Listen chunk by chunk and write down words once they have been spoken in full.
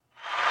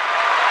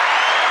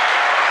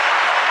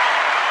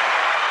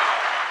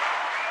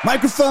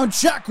Microphone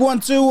check, 1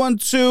 2 1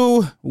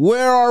 2.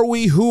 Where are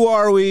we? Who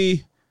are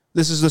we?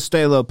 This is the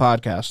Stay Low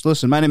podcast.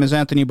 Listen, my name is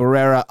Anthony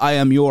Barrera. I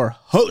am your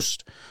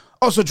host.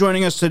 Also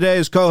joining us today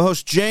is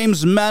co-host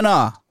James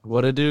Mena.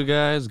 What it do,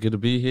 guys? Good to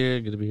be here.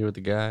 Good to be here with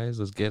the guys.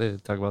 Let's get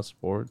it. Talk about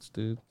sports,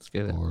 dude. Let's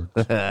get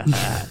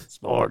it.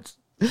 Sports.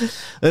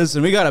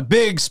 Listen, we got a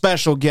big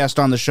special guest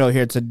on the show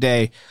here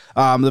today.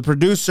 The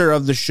producer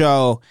of the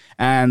show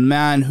and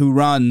man who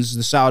runs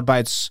the Sound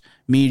Bites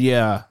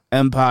media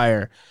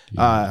empire,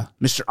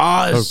 Mr.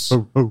 Oz.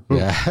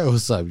 Yeah,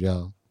 what's up,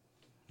 y'all?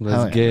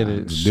 Let's get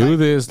it. Do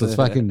this. Let's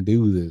fucking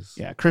do this.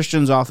 Yeah,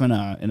 Christian's off in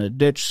a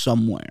ditch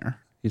somewhere.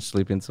 He's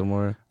sleeping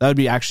somewhere. That would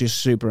be actually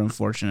super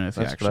unfortunate if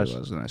he That's actually what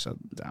was, and I said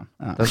down.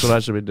 That's what I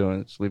should be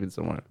doing. Sleeping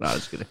somewhere. No,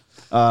 just kidding.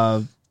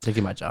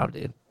 Taking my job,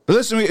 dude. But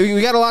listen,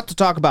 we got a lot to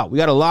talk about.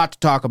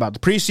 The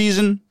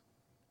preseason,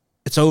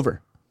 it's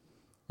over.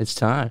 It's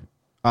time.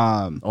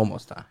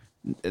 Almost time.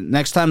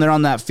 Next time they're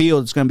on that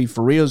field, it's going to be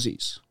for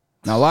realsies.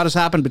 Now, a lot has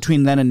happened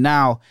between then and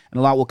now, and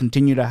a lot will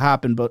continue to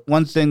happen. But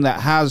one thing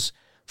that has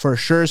for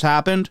sure has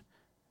happened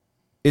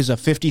is a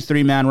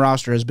 53-man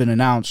roster has been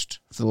announced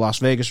for the Las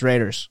Vegas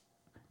Raiders.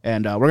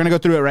 And we're going to go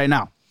through it right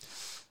now.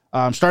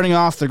 Starting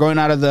off, they're going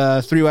out of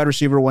the 3 wide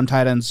receiver, 1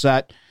 tight end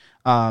set.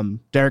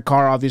 Derek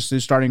Carr, obviously,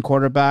 starting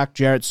quarterback.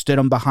 Jarrett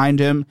Stidham behind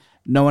him.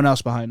 No one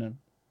else behind him.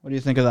 What do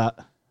you think of that?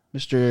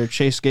 Mr.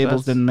 Chase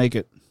Gables didn't make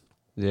it.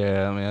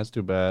 Yeah, I mean, that's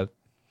too bad.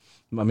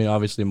 I mean,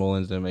 obviously,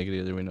 Mullins didn't make it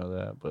either. We know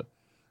that. But,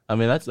 I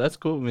mean, that's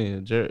cool with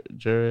me.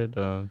 Jared,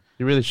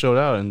 he really showed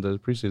out in the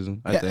preseason,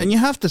 I think. And you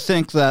have to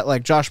think that,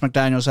 like, Josh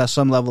McDaniels has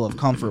some level of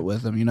comfort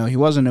with him. You know, he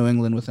was in New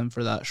England with him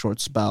for that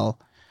short spell.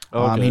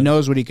 Okay. He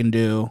knows what he can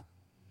do.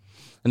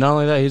 And not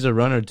only that, he's a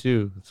runner,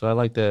 too. So I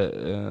like that,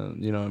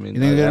 you know what I mean? You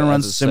think they're going to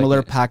run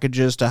similar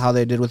packages to how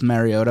they did with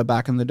Mariota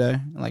back in the day?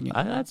 Like,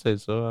 I'd say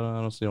so.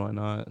 I don't see why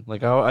not.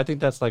 Like, I think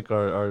that's like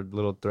our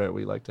little threat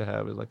we like to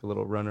have is like a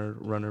little runner.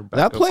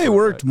 That play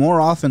worked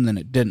more often than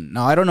it didn't.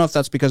 Now, I don't know if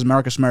that's because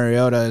Marcus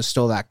Mariota is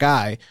still that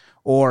guy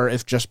or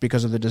if just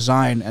because of the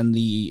design and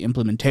the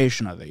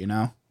implementation of it, you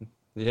know?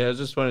 Yeah, I was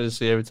just wanted to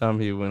see every time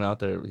he went out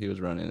there, he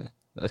was running it.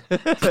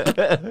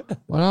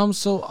 Well, I'm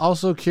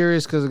also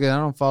curious because, again, I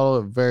don't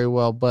follow it very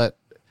well, but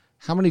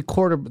how many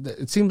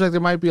it seems like there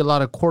might be a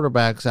lot of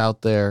quarterbacks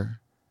out there.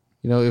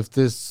 You know, if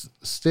this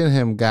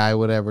Stidham guy,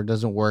 whatever,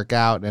 doesn't work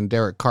out and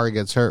Derek Carr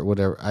gets hurt,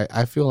 whatever,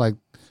 I feel like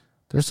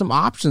there's some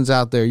options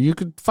out there. You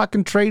could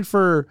fucking trade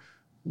for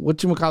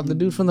whatchamacallit, the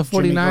dude from the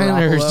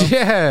 49ers.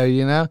 Yeah,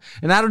 you know?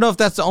 And I don't know if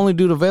that's the only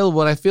dude available,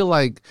 but I feel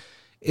like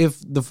if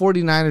the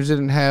 49ers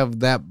didn't have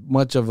that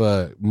much of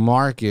a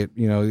market,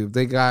 you know, if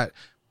they got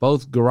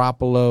both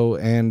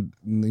Garoppolo and,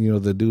 you know,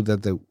 the dude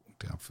that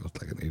I feel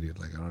like an idiot.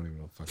 Like, I don't even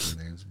know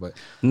fucking names. But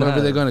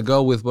whatever they're going to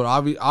go with. But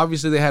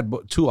obviously they had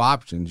 2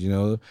 options, you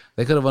know.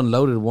 They could have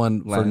unloaded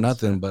one for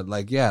nothing. But,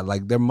 like, yeah,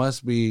 like there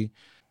must be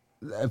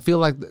 – I feel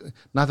like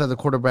not that the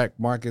quarterback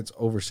market's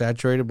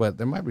oversaturated, but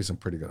there might be some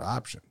pretty good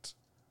options.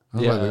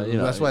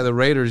 That's why the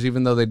Raiders,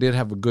 even though they did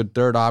have a good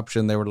third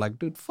option, they were like,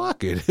 dude,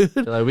 fuck it.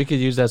 Like, we could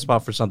use that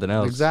spot for something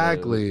else.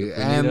 Exactly.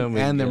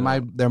 And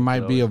there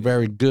might be a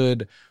very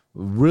good –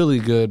 really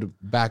good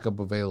backup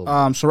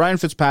available. So Ryan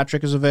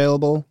Fitzpatrick is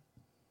available.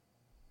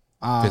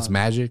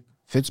 Fitzmagic.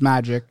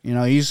 You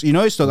know, he's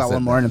still got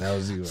one more in him. That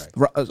was you,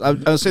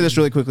 right. I'll say this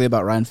really quickly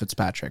about Ryan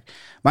Fitzpatrick.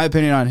 My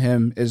opinion on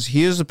him is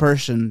he is the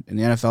person in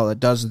the NFL that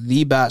does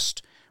the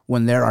best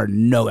when there are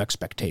no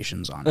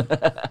expectations on him.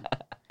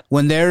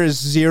 When there is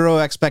 0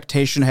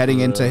 expectation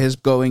heading into his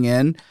going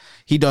in,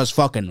 he does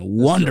fucking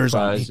wonders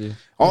on me.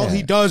 All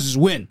he does is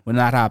win when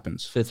that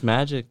happens.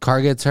 Fitzmagic.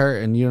 Carr gets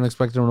hurt and you don't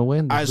expect him to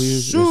win.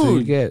 That's what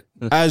you get.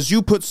 As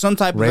you put some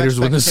type Raiders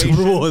of expectation, win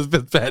the Super Bowl with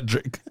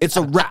Fitzpatrick. It's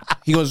a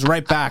wrap. He goes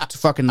right back to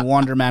fucking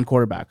Wonder Man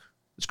quarterback.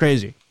 It's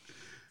crazy.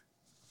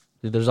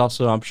 There's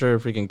also, I'm sure,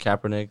 freaking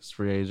Kaepernick's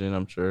free agent,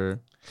 I'm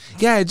sure.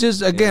 Yeah, it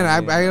just, again,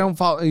 I don't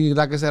follow,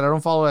 like I said, I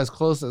don't follow as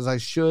close as I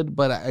should,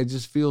 but it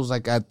just feels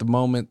like at the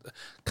moment,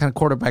 kind of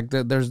quarterback,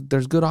 there's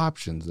good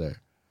options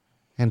there.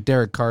 And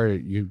Derek Carr,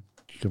 you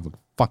have a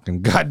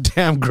fucking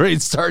goddamn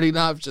great starting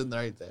option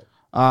right there.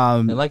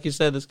 And like you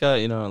said, this guy,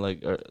 you know,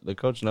 like the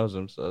coach knows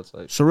him, so it's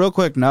like. So real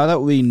quick, now that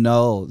we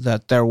know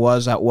that there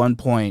was at one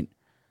point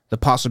the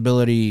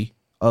possibility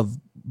of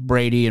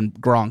Brady and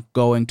Gronk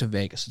going to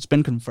Vegas, it's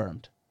been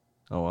confirmed.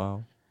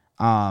 Oh,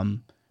 wow.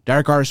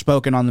 Derek Carr has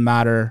spoken on the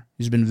matter.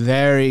 He's been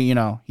very, you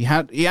know, he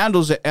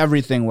handles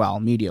everything well,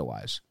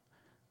 media-wise.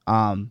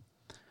 Do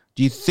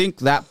you think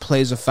that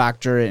plays a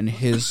factor in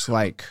his,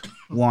 like,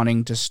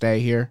 wanting to stay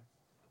here?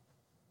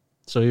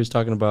 So he was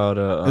talking about...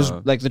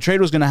 like, the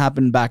trade was going to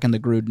happen back in the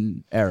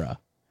Gruden era.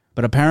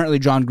 But apparently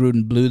John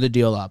Gruden blew the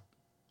deal up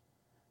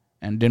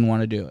and didn't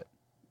want to do it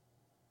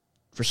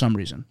for some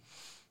reason.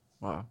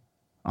 Wow.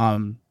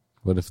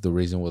 What if the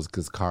reason was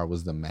because Carr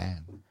was the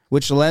man?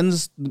 Which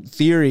lends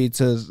theory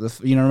to,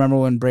 remember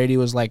when Brady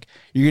was like,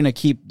 you're going to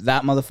keep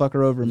that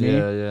motherfucker over me?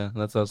 Yeah.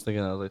 That's what I was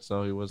thinking. I was like,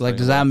 so he was like,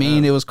 does that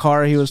mean it was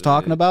Carr he was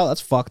talking about?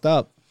 That's fucked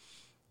up.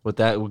 With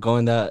that,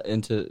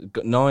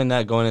 knowing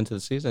that going into the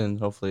season,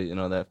 hopefully,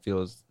 that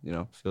fuels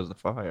the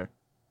fire.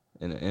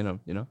 in him,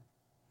 you know.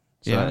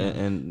 So, Yeah.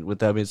 and with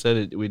that being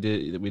said, we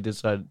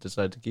decide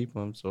to keep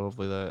him. So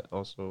hopefully that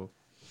also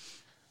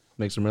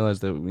makes him realize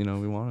that we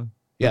want him.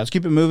 Yeah, let's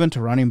keep it moving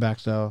to running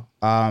backs, though.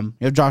 You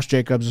have Josh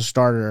Jacobs, a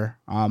starter.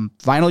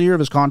 Final year of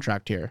his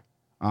contract here.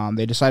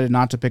 They decided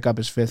not to pick up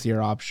his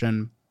 5th-year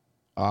option,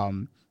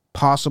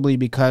 possibly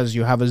because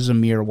you have a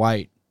Zamir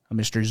White, a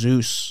Mr.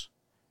 Zeus,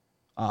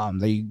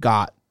 that you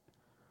got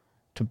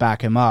to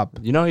back him up.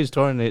 You know he's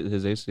torn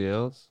his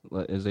ACLs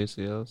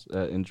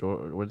in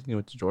Georgia. What do you think he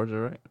went to Georgia,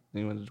 right?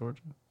 He went to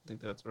Georgia. I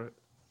think that's right.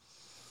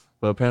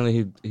 But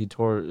apparently he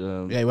tore.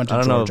 Yeah, he went to I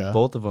don't Georgia. know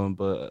both of them,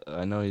 but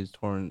I know he's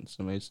torn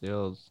some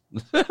ACLs.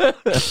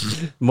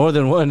 More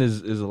than one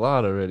is a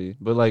lot already.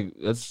 But like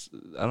that's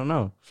I don't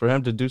know, for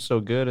him to do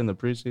so good in the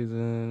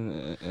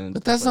preseason. And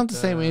But that's not the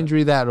same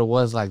injury that it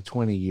was like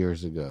 20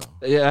 years ago.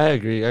 Yeah, I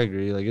agree.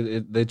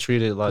 Like they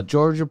treat it a lot.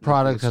 Georgia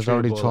product has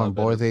already treatable a torn lot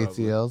better, both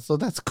probably. ACLs, so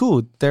that's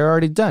cool. They're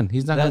already done.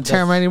 He's not going to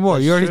tear them anymore.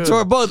 That's You already true.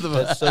 tore both of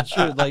them. That's so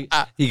true. Like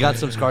he got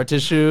some scar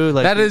tissue.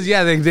 Like That is,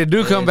 yeah, they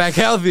do come back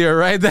healthier,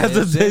 right? That's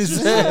what they say.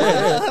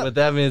 With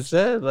that being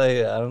said, like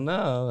I don't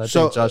know. I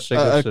So, think Josh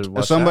Jacobs should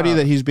watch somebody out.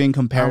 that he's being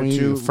compared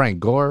to, Frank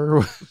Gore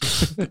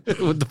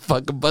with the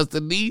fucking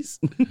busted knees.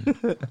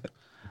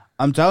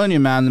 I'm telling you,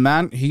 man, the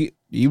man, he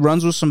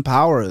runs with some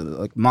power.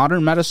 Like,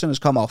 modern medicine has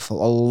come a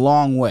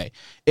long way.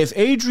 If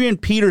Adrian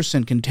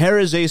Peterson can tear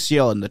his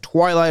ACL in the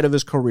twilight of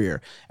his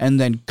career and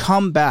then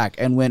come back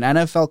and win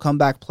NFL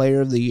Comeback Player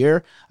of the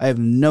Year, I have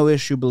no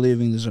issue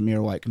believing that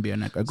Zamir White can be a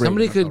great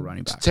Somebody NFL could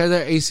running back. tear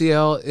their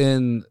ACL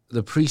in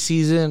the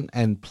preseason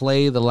and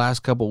play the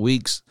last couple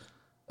weeks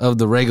of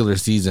the regular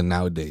season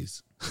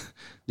nowadays.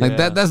 Like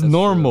Yeah, that's true.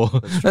 normal.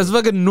 That's true. That's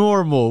fucking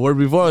normal. Where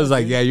before it was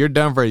like, yeah, you're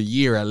done for a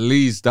year at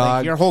least, dog.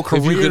 Like, your whole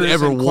career if you could is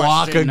ever in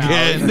walk question now,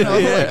 again. you know?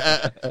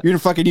 Yeah. You're going to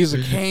fucking use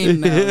a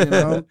cane now, you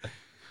know?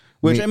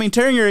 Which, I mean,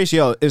 tearing your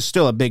ACL is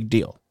still a big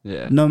deal.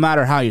 Yeah. No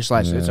matter how you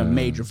slice it, it's a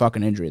major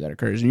fucking injury that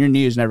occurs, and your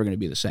knee is never going to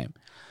be the same.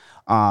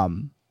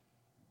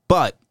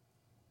 But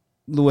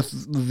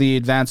with the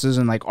advances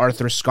in like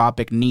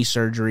arthroscopic knee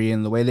surgery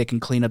and the way they can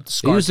clean up the It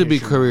scar used to be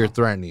tissue career now.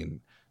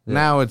 threatening.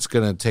 Now it's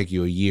gonna take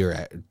you a year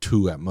at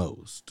 2 at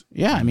most.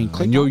 Yeah, I mean, And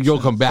Clay you'll Thompson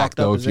come back, fucked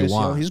up though, his if you ACL.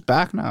 want. He's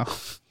back now.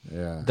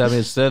 Yeah. That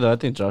being said, I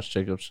think Josh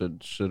Jacobs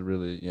should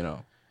really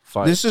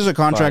fight. This is a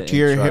contract fight and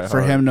year try hit for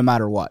hard. him no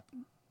matter what,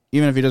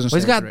 even if he doesn't. Well,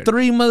 he's stay got rated.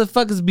 3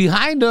 motherfuckers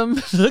behind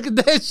him. Look at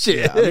that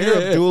shit.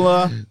 Amir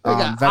Abdullah, They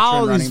got veteran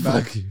all running these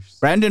back. fuckers.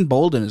 Brandon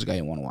Bolden is a guy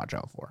you want to watch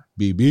out for.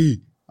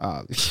 BB.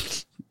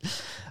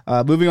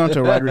 Moving on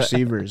to wide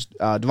receivers.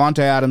 Devontae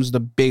Adams,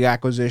 the big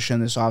acquisition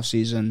this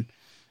offseason.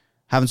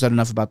 Haven't said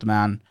enough about the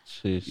man.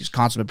 Sheesh. He's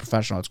consummate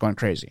professional. It's going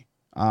crazy.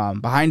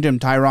 Behind him,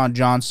 Tyron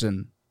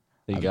Johnson.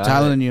 He I'm got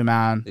telling it. you,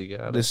 man, He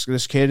got it.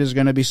 this kid is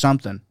going to be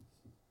something.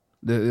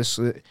 You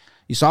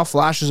saw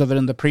flashes of it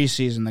in the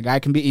preseason. The guy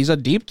can be. He's a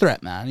deep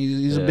threat, man.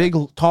 He's a Yeah. big,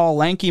 tall,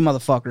 lanky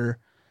motherfucker.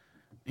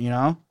 You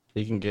know.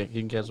 He can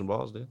catch some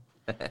balls, dude.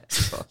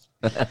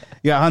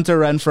 You got Hunter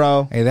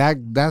Renfro. Hey,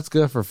 that's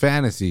good for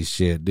fantasy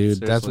shit, dude.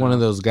 That's Seriously, one of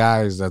man. those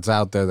guys that's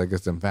out there that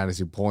gets them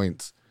fantasy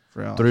points.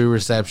 For real. 3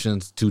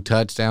 receptions, 2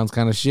 touchdowns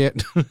kind of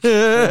shit. You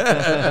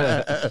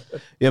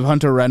have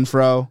Hunter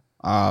Renfro.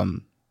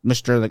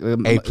 Mr. Like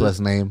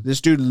A+ name.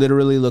 This dude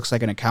literally looks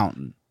like an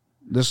accountant.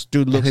 This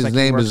dude And looks his like he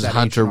name works is at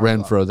Hunter H&R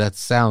Block. Renfro. That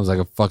sounds like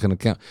a fucking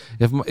account.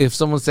 If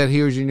someone said,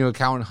 "Here's your new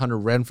accountant, Hunter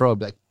Renfro," I'd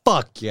be like,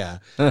 "Fuck yeah,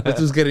 this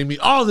is getting me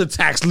all the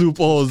tax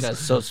loopholes." That's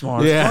so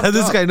smart. Yeah,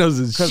 this guy knows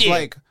his Because shit.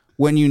 like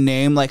when you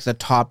name like the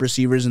top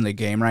receivers in the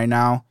game right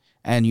now,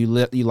 and you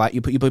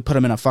put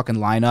them in a fucking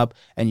lineup,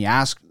 and you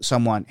ask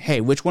someone, "Hey,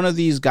 which one of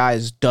these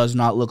guys does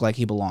not look like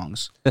he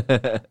belongs?"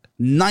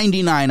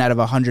 99 out of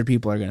 100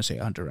 people are going to say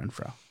Hunter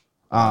Renfro.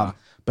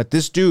 But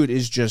this dude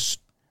is just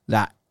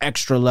that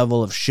extra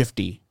level of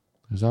shifty.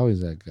 There's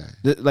always that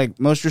guy. Like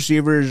most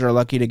receivers are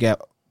lucky to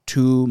get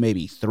 2,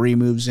 maybe 3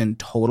 moves in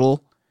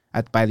total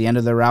by the end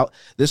of the route.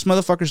 This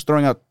motherfucker's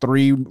throwing out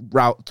 3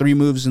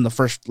 moves in the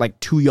first like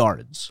 2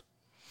 yards.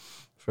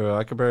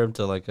 I compare him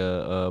to like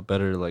a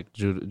better like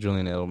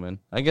Julian Edelman.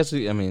 I guess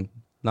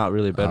not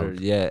really better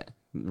yet,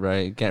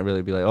 right? You can't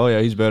really be like, oh yeah,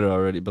 he's better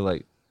already. But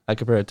like I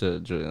compare it to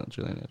Julian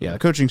Edelman. Yeah, the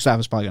coaching staff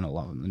is probably gonna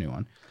love him, the new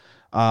one.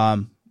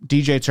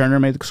 DJ Turner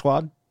made the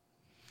squad.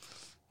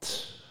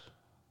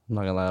 I'm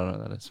not gonna lie, I don't know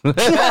who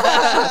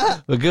that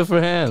is. But good for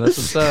him. That's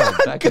what's up.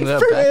 Backing Good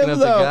up, for backing him, up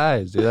the though.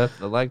 guys, dude.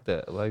 I like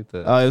that. I like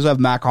that. You also have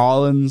Mac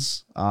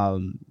Hollins.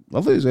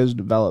 Hopefully these guys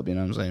develop, you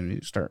know what I'm saying?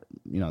 You start,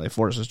 they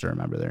force us to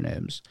remember their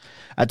names.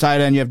 At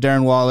tight end, you have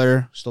Darren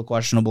Waller, still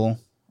questionable.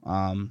 Be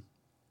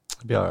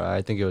all right.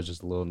 I think it was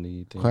just a little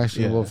knee thing.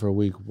 Questionable Yeah. for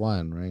week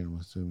 1, right? I'm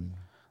assuming.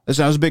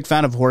 Listen, I was a big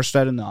fan of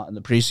Horsted in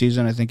the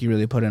preseason. I think he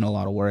really put in a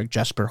lot of work.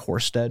 Jesper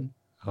Horsted.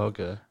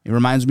 Okay. He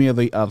reminds me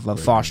of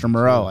Foster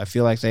Moreau. I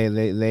feel like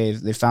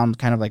they found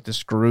kind of like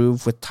this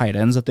groove with tight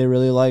ends that they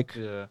really like.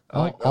 Yeah.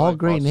 All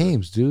great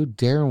names, dude.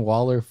 Darren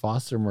Waller,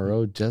 Foster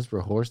Moreau,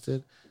 Jesper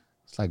Horsted.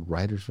 It's like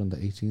writers from the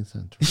 18th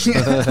century.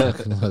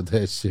 Love that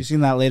You shit.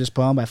 seen that latest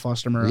poem by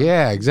Foster Moreau?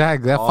 Yeah,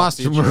 exactly. That All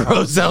Foster future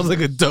Moreau sounds like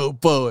a dope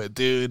poet,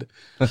 dude.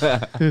 I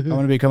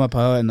want to become a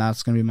poet, and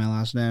that's gonna be my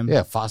last name.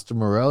 Yeah, Foster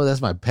Moreau.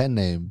 That's my pen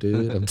name,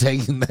 dude. I'm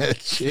taking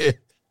that shit.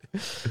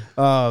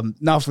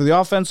 Now for the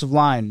offensive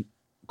line,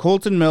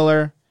 Colton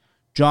Miller,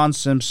 John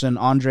Simpson,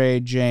 Andre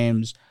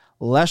James,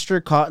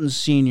 Lester Cotton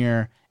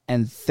Sr.,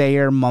 and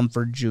Thayer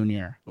Mumford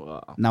Jr.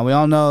 Wow. Now we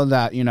all know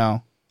that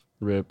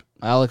Rip.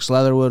 Alex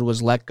Leatherwood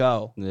was let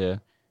go. Yeah.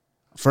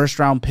 First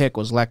round pick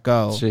was let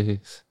go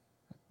Jeez.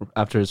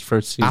 After his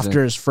first season.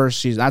 after his first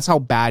season. That's how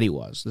bad he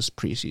was this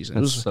preseason. It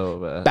That's was so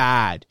bad.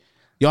 bad.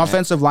 The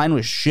offensive line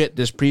was shit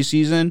this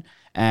preseason,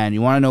 and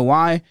you want to know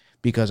why?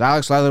 Because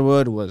Alex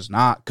Leatherwood was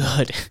not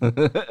good.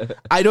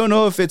 I don't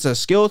know if it's a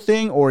skill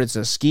thing or it's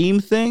a scheme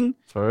thing,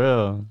 For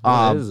real.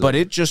 What is but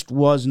it just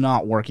was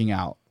not working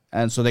out.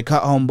 And so they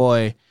cut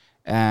Homeboy,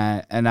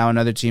 and now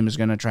another team is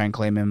going to try and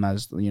claim him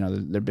as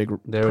their big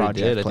They already project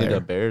did. I player.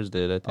 think the Bears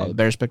did. I Oh, the think.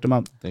 Bears picked him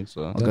up. I think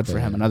so. Well, good for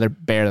him. Another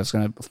Bear that's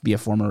going to be a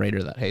former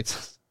Raider that hates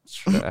us.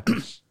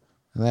 Trash.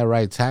 And that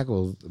right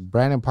tackle,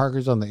 Brandon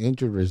Parker's on the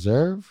injured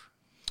reserve.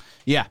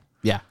 Yeah.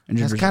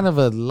 That's kind of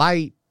a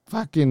light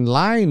fucking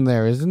line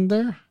there, isn't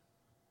there?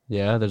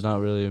 Yeah, there's not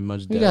really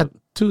much You depth.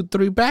 got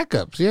 2-3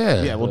 backups.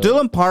 Yeah. Yeah, well,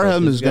 Dylan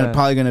Parham he's is got-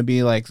 probably going to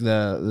be like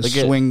the Look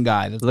at- swing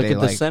guy that Look they at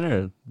the like.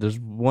 center. There's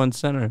one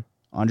center.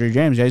 Andre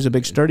James, yeah, he's a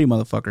big sturdy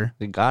motherfucker.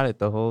 They got it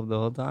the whole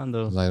time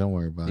though. I was like, don't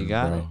worry about You it,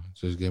 got bro. it.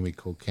 Just give me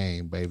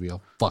cocaine, baby.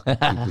 I'll fucking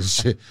keep this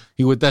shit.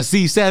 He with that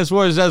C stands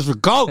for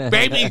coke,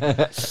 baby.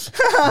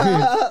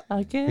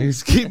 I can't.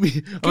 Just keep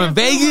me. I'm in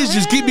Vegas.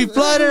 Just keep me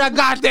flooded. I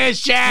got that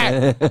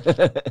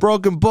shit.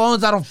 Broken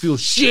bones. I don't feel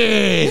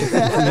shit.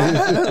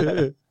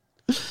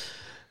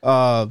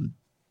 Um,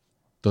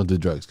 Don't do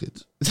drugs,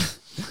 kids.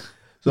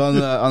 so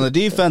on the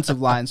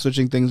defensive line,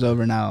 switching things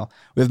over now,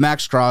 we have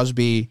Max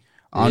Crosby,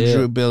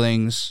 Andrew Yeah.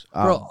 Billings.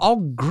 Bro, all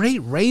great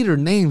Raider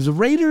names. The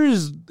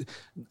Raiders,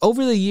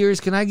 over the years,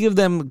 can I give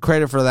them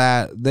credit for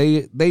that?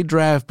 They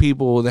draft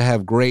people that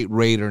have great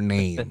Raider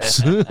names.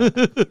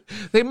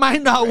 They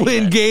might not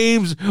win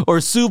games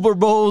or Super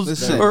Bowls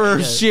Listen,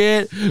 or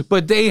shit,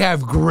 but they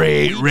have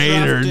great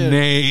Raider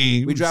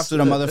names. We drafted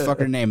a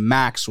motherfucker named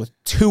Max with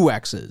 2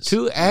 X's.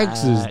 2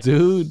 X's,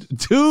 dude.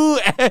 2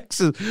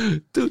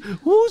 X's. Dude,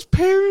 whose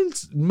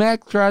parents?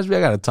 Max Crosby? I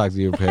got to talk to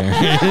your parents.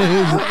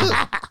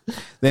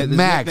 His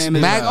Max. nickname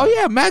is, Max. Oh,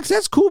 yeah, Max.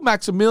 That's cool.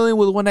 Maximilian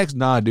with 1 X.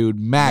 Nah, dude.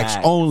 Max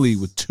only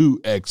with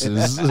 2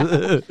 X's.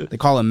 They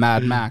call him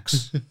Mad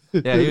Max.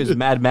 Yeah, he was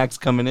Mad Max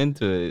coming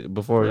into it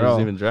before he was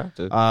Bro. even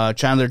drafted.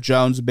 Chandler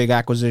Jones, a big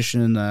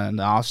acquisition in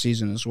the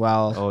offseason as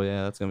well. Oh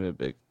yeah, that's gonna be a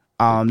big.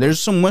 There's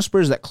some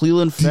whispers that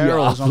Cleveland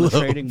Farrell is on the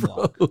trading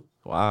block.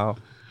 Wow.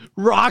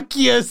 Rock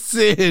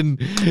Ya-Sin.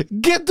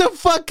 Get the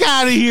fuck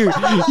out of here.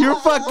 You're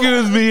fucking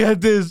with me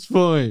at this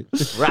point.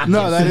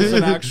 No, that is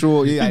an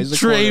actual. Yeah, he's a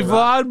quarterback.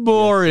 Trayvon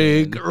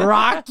Boring,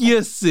 Rock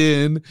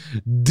Ya-Sin,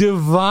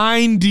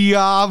 Divine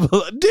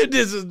Diablo. Dude,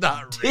 this is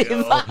not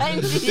real.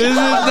 This is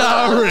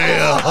not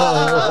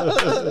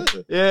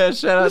real. Yeah,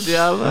 shout out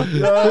Diablo.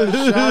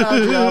 Shout out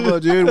Diablo,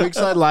 dude. Weak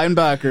side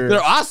linebacker.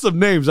 They're awesome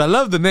names. I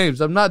love the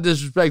names. I'm not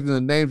disrespecting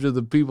the names of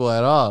the people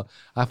at all.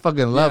 I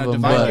fucking love them.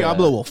 Divine But,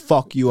 Diablo will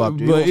fuck you up,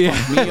 dude. but He'll yeah,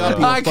 fuck me up.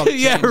 He'll I fuck could-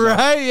 yeah, James up.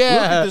 right, Look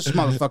yeah. at this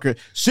motherfucker.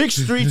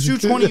 6'3",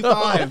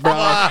 225, bro.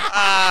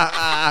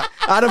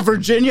 Out of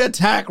Virginia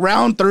Tech,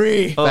 round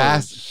 3.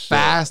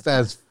 Fast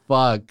as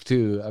fuck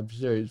too. I'm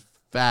sure he's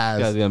fast.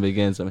 Guy's gonna be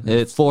getting some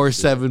hits.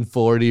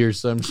 4.740 or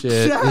some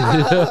shit.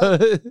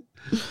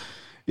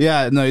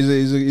 Yeah, no,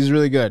 he's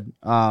really good.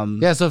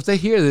 Yeah, so if they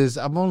hear this,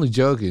 I'm only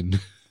joking.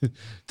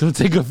 Don't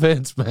take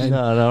offense, man.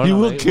 No, you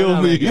we're will not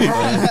kill me. making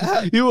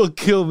fun. You will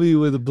kill me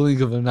with a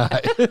blink of an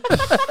eye.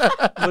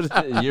 What is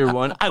it? Year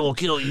 1, I will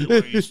kill you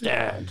where you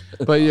stand.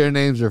 But your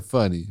names are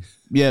funny.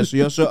 Yeah, so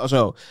you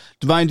also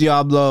Divine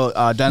Diablo,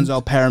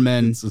 Denzel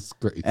Perriman, This is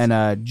great. and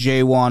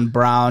Jaywan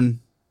Brown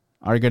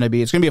are gonna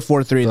be. It's gonna be a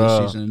 4-3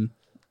 Bro. this season.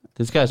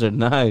 These guys are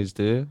nice,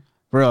 dude.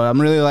 Bro, I'm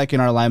really liking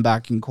our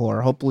linebacking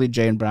core. Hopefully,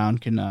 Jane Brown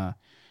can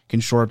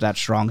shore up that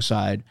strong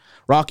side.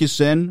 Rocky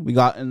Sin, we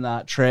got in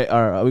that trade,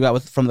 or we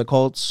got from the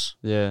Colts.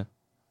 Yeah.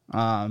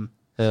 Um,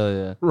 Hell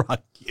yeah.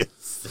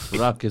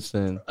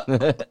 Rocketson.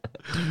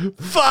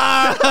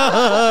 Fuck!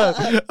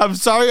 I'm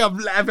sorry, I'm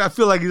laughing. I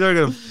feel like he's already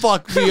gonna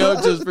fuck me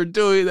up just for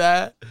doing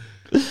that.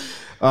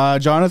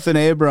 Jonathan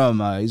Abram,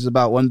 he's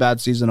about one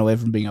bad season away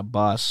from being a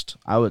bust,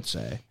 I would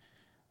say.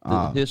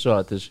 He'll show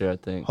out this year, I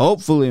think.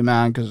 Hopefully,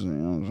 man, because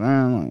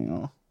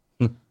I'm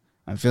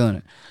feeling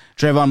it.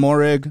 Trayvon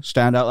Morig,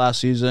 standout last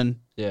season.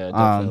 Yeah,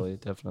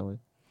 definitely.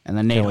 And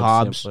then Nate Can't wait to see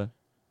him Hobbs. play.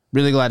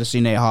 Really glad to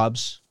see Nate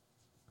Hobbs.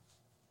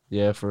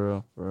 Yeah,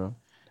 for real.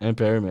 And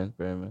Perryman.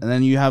 And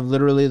then you have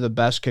literally the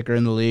best kicker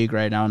in the league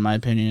right now, in my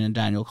opinion, in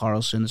Daniel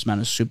Carlson. This man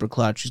is super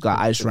clutch. He's got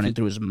ice running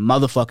through his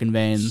motherfucking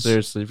veins.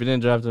 Seriously, if you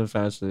didn't draft him in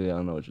fantasy, I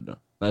don't know what you're doing.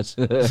 That's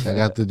I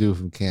got the dude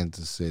from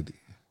Kansas City.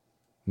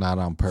 Not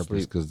on purpose,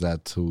 Sleep. because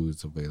that's who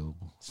is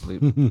available.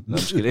 sleep. No, I'm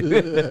just kidding.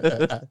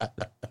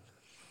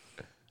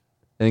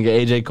 then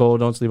get AJ Cole.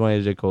 Don't sleep on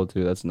AJ Cole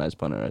too. That's a nice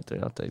punter right there.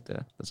 I'll take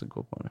that. That's a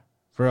cool punter.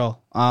 For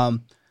real. But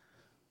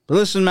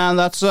listen, man,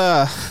 that's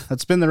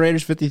been the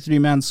Raiders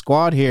 53-man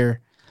squad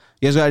here.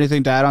 You guys got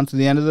anything to add on to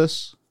the end of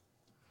this?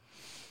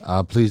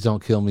 Please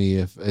don't kill me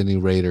if any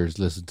Raiders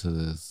listen to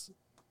this.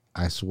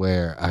 I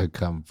swear I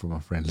come from a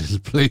friendly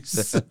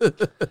place.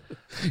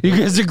 You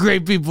guys are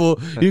great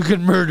people. You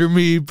can murder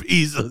me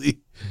easily.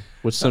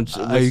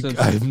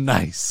 I'm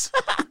nice.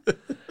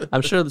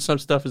 I'm sure that some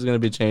stuff is going to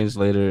be changed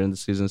later in the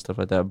season and stuff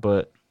like that.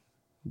 But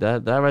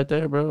that right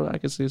there, bro, I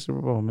can see a Super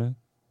Bowl, man.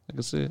 I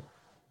can see it.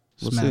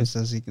 This man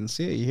says he can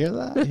see it. You hear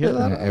that? You hear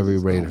that? Yeah, every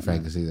Raider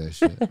fan can see that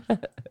shit.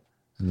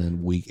 And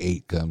then week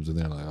 8 comes and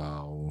they're like,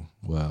 oh,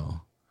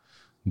 well.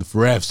 The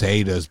refs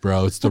hate us,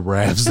 bro. It's the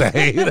refs that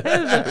hate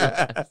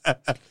us.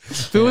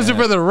 If it wasn't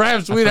for the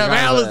refs, we'd have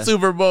hella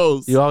Super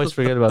Bowls. You always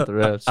forget about the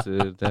refs,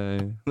 dude.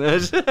 Dang.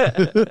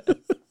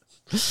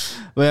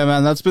 But yeah,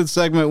 man, that's been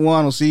segment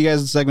 1. We'll see you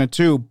guys in segment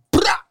 2.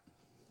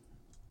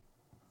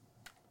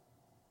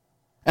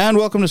 And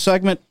welcome to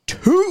segment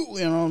 2.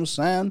 You know what I'm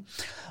saying?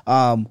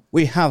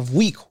 We have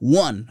week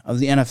 1 of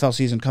the NFL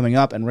season coming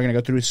up, and we're going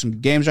to go through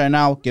some games right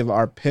now, give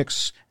our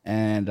picks,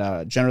 and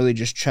generally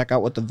just check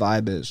out what the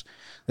vibe is.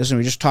 Listen,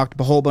 we just talked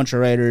a whole bunch of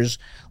Raiders.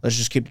 Let's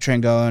just keep the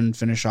train going,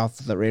 finish off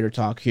with the Raider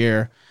talk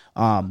here.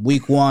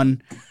 Week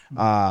 1,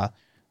 at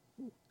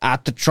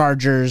the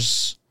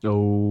Chargers.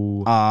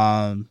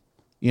 Oh.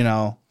 You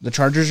know, the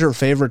Chargers are a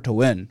favorite to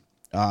win.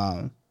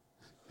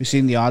 We've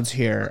seen the odds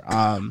here.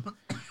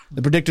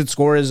 The predicted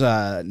score is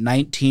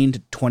 19 to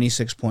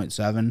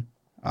 26.7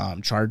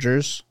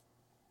 Chargers.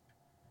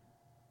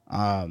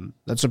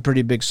 That's a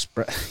pretty big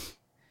spread.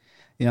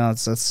 You know,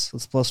 it's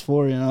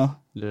 +4, you know?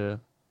 Yeah.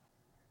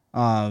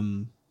 What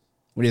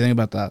do you think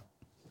about that?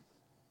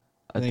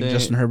 I think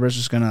Justin Herbert's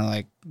just gonna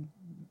like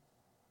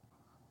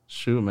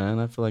shoot, man.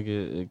 I feel like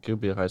it could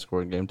be a high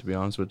scoring game, to be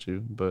honest with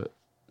you. But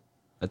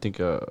I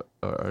think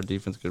our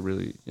defense could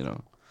really, you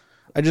know.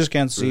 I just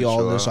can't see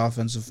all this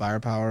offensive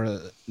firepower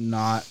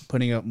not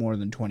putting up more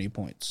than 20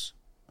 points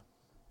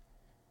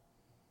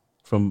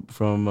from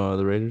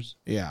the Raiders.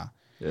 Yeah.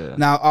 Yeah.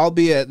 Now,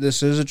 albeit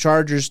this is a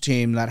Chargers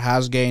team that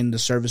has gained the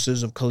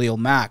services of Khalil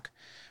Mack,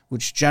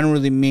 which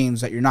generally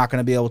means that you're not going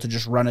to be able to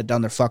just run it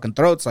down their fucking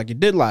throats like you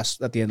did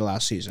at the end of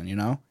last season, you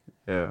know?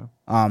 Yeah.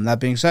 That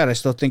being said, I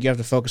still think you have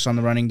to focus on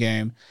the running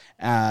game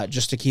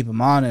just to keep them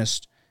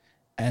honest.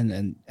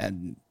 And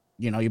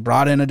you know, you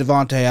brought in a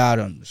Devontae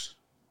Adams.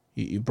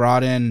 You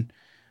brought in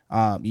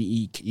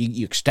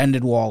you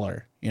extended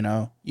Waller, you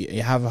know?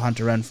 You have a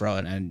Hunter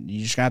Renfrow, and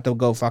you just have to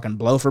go fucking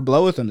blow for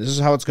blow with them. This is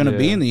how it's going to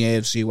be in the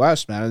AFC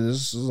West, man.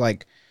 This is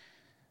like,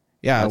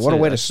 what a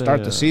way to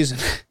start the season.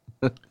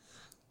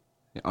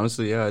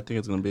 Honestly, yeah, I think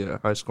it's going to be a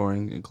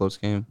high-scoring and close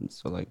game.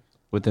 So, like,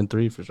 within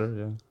 3 for sure,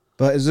 yeah.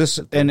 But is this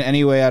in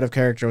any way out of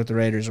character with the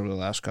Raiders over the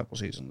last couple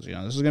seasons? You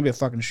know, this is going to be a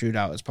fucking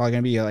shootout. It's probably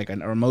going to be like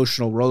an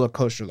emotional roller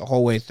coaster the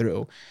whole way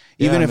through.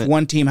 Even if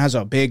one team has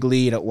a big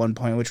lead at one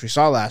point, which we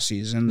saw last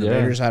season, the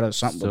Raiders had a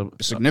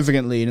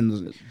significant lead,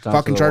 and the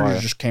fucking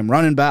Chargers just came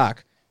running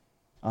back.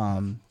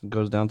 It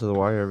goes down to the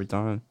wire every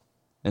time.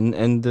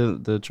 And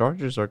the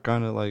Chargers are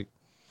kind of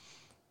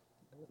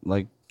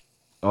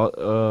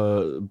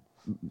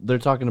they're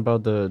talking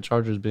about the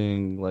Chargers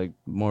being like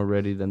more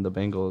ready than the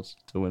Bengals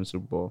to win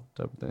Super Bowl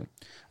type of thing.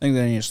 I think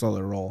they need to slow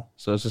their roll.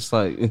 So it's just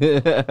like,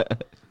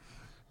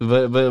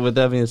 but with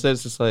that being said,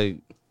 it's just like,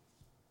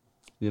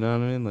 you know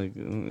what I mean? Like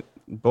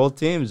both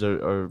teams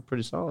are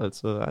pretty solid.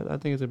 So I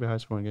think it's gonna be a high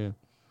scoring game.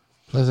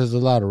 Plus, there's a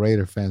lot of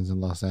Raider fans in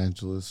Los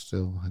Angeles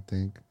still, I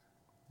think.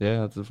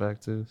 Yeah, that's a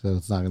fact too. So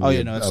it's not gonna.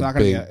 It's not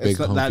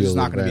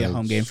gonna be a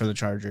home game for the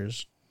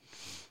Chargers.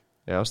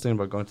 Yeah, I was thinking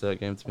about going to that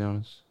game, to be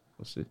honest.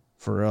 We'll see.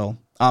 For real.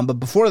 But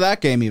before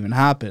that game even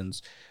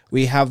happens,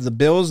 we have the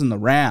Bills and the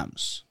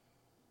Rams.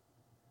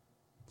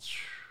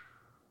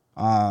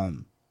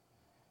 You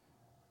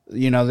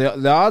know,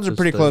 the odds are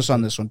pretty close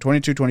on this one.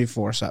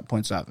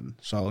 22-24.7.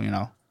 So, you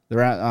know, the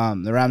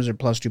Rams are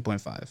plus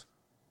 2.5.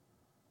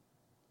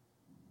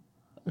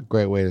 A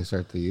great way to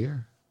start the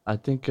year. I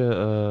think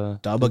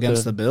dub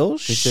against the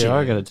Bills? I think they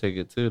are going to take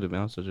it too, to be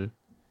honest with you.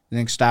 You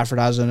think Stafford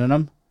has it in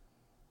him?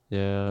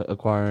 Yeah,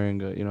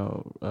 acquiring,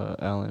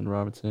 Allen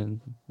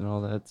Robinson and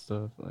all that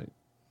stuff. Like,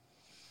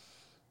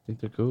 I think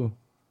they're cool.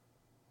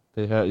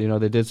 They have,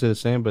 they did say the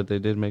same, but they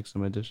did make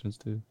some additions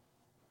too.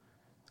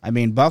 I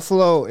mean,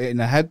 Buffalo in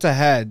a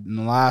head-to-head in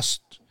the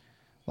last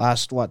 3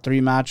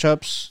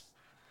 matchups,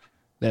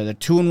 they're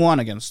 2-1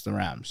 against the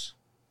Rams.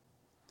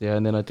 Yeah,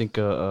 and then I think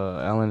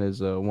Allen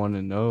is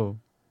 1-0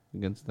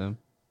 against them.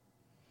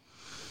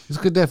 This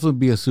could definitely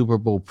be a Super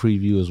Bowl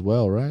preview as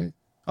well, right?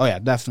 Oh, yeah,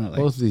 definitely.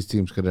 Both of these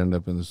teams could end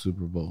up in the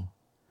Super Bowl.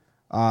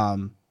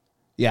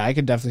 Yeah, I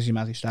could definitely see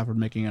Matthew Stafford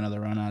making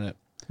another run at it.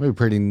 Maybe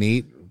pretty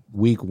neat.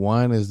 Week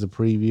 1 is the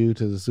preview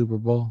to the Super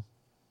Bowl.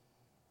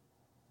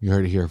 You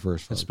heard it here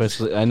first, folks.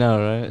 Especially, I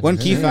know, right? One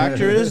key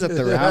factor is that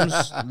the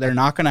Rams, they're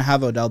not going to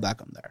have Odell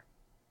Beckham there.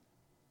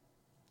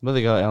 But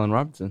they got Allen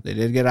Robinson. They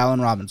did get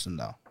Allen Robinson,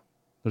 though.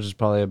 Which is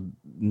probably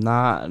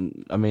not,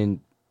 I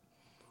mean,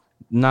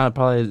 not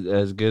probably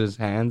as good as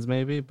hands,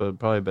 maybe, but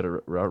probably a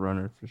better route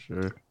runner for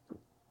sure.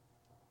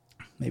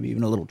 Maybe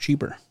even a little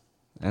cheaper.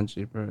 And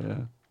cheaper,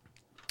 yeah.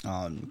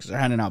 Because they're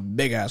handing out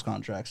big ass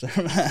contracts.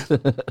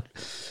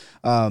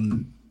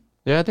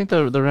 Yeah, I think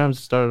the Rams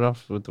started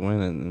off with the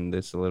win and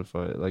they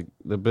solidified it. Like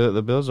the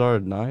Bills are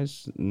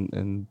nice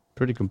and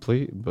pretty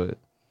complete, but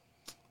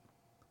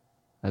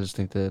I just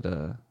think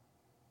that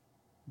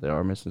they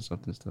are missing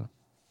something still.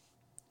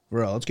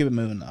 Bro, let's keep it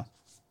moving though.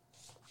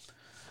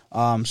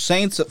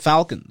 Saints at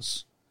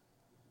Falcons.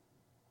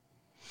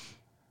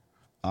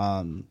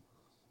 What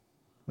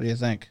do you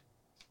think?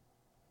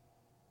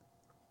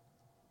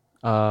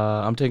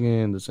 I'm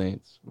taking the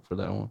Saints for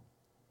that one.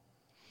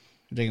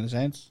 You're taking the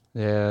Saints?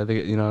 Yeah, I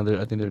think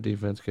I think their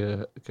defense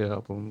could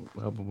help them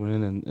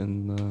win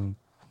and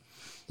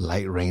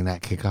Light rain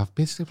at kickoff.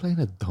 Bitch, they're playing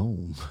a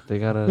dome. they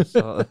got a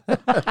solid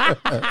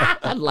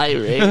Light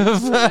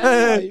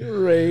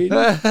rain.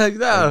 No.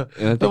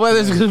 No, the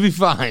weather's going to be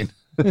fine.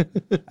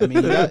 I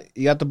mean,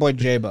 you got the boy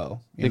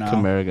J-Bo. I think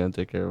Kamara gonna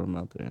take care of them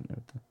out there and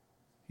everything.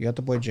 You got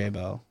the boy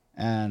J-Bo.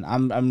 And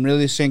I'm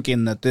really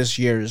thinking that this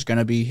year is going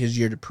to be his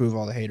year to prove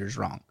all the haters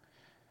wrong.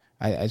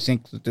 I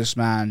think that this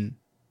man,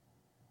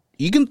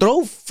 he can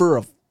throw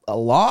for a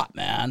lot,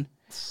 man.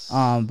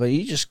 But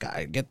you just got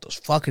to get those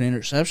fucking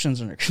interceptions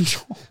under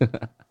control.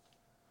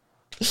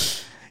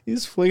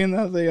 He's flinging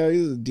that thing out.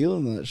 He's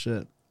dealing with that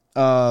shit.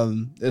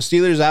 The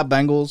Steelers at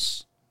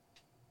Bengals.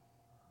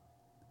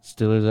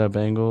 Steelers at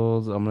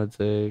Bengals. I'm gonna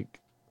take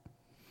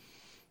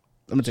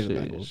I'm going to take the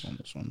Jeez. Bengals on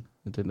this one.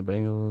 I take the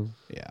Bengals.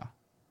 Yeah.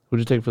 Who'd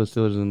you take for the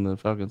Steelers and the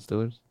Falcons?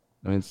 Steelers?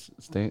 I mean,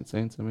 Saints.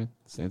 I mean,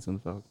 Saints and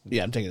the Falcons.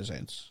 Yeah, I'm taking the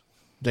Saints.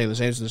 I'm taking the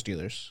Saints and the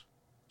Steelers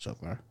so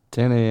far.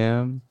 10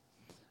 a.m.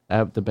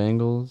 at the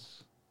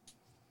Bengals.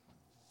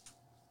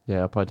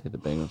 Yeah, I'll probably take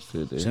the Bengals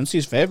too, dude. Since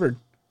he's favored.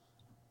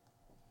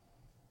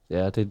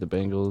 Yeah, I'll take the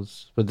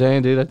Bengals. But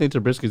dang, dude, I think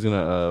Trubisky's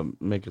gonna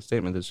make a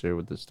statement this year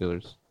with the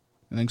Steelers.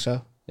 You think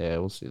so? Yeah,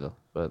 we'll see though.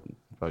 But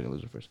probably gonna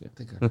lose the first game.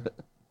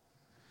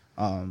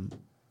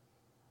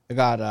 I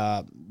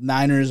got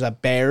Niners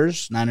at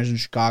Bears. Niners in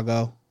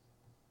Chicago.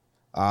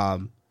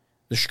 The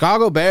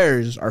Chicago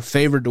Bears are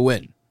favored to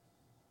win.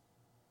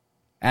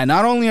 And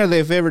not only are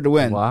they favored to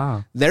win,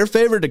 Wow. they're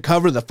favored to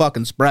cover the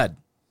fucking spread.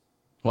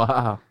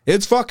 Wow.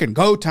 It's fucking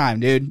go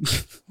time, dude.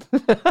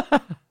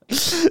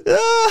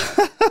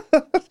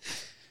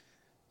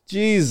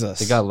 Jesus.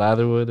 They got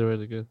Leatherwood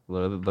already good.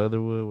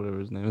 Leatherwood, whatever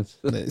his name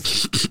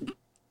is.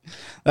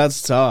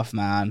 That's tough,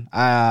 man.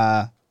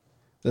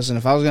 Listen,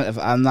 if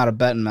I'm not a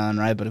betting man,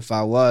 right? But if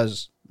I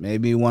was,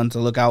 maybe one to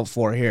look out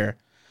for here.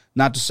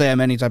 Not to say I'm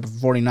any type of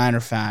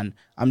 49er fan.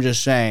 I'm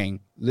just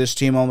saying this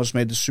team almost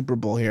made the Super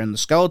Bowl here, and the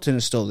skeleton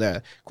is still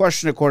there.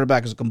 Question at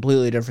quarterback is a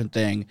completely different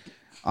thing.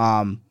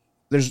 I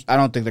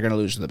don't think they're going to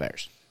lose to the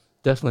Bears.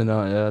 Definitely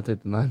not. Yeah, I'll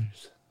take the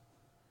Niners.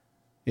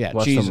 Yeah,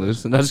 Watch Jesus. them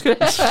lose. No, just kidding.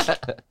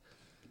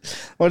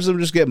 Watch them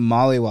just get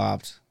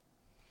mollywopped.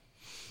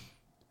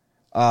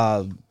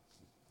 But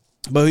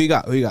who you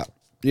got? You got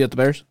the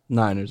Bears?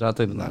 Niners. I'll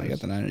take the No, Niners. I got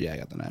the Niners. Yeah, I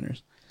got the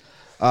Niners.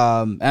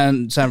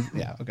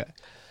 Yeah, okay.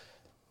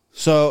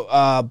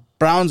 So,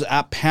 Browns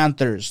at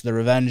Panthers, the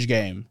revenge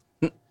game.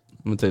 I'm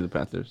going to take the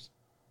Panthers.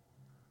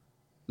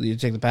 You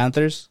take the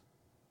Panthers?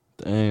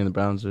 Dang, the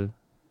Browns are...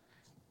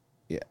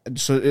 Yeah.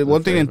 So,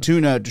 one thing in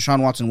tuna,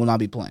 Deshaun Watson will not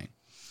be playing.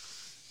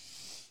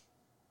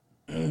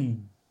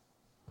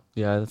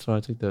 Yeah, that's why I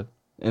took the...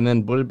 And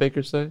then what did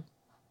Baker say?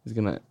 He's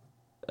going to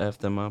F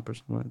them up or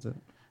something like that.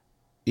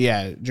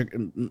 Yeah.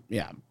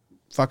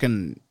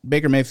 Fucking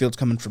Baker Mayfield's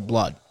coming for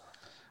blood.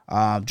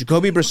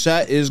 Jacoby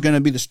Brissett is going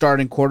to be the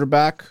starting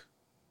quarterback.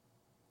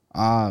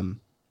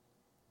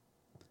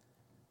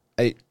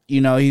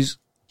 He's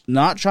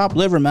not chopped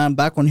liver, man.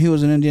 Back when he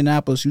was in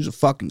Indianapolis, he was a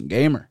fucking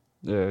gamer.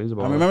 Yeah, he's a I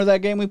baller. remember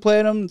that game we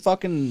played him.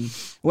 Fucking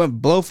went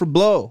blow for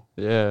blow.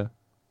 Yeah.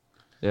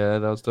 Yeah,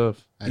 that was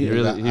tough. I He do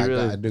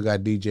really...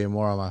 got DJ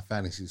Moore on my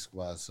fantasy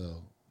squad,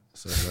 so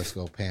let's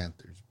go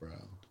Panthers, bro.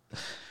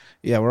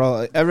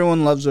 Yeah,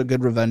 everyone loves a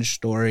good revenge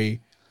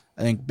story.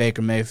 I think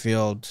Baker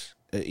Mayfield,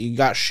 he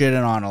got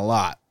shitted on a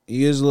lot.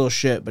 He is a little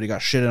shit, but he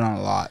got shitted on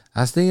a lot.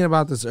 I was thinking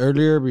about this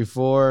earlier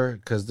before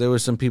because there were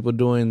some people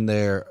doing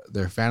their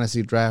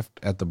fantasy draft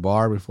at the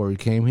bar before we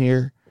came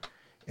here,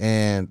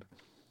 and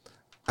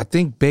I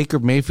think Baker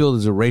Mayfield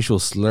is a racial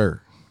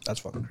slur. That's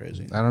fucking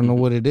crazy. I don't know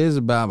what it is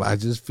about, but I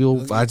just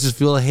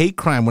feel a hate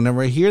crime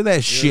whenever I hear that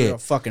You're shit. a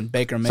fucking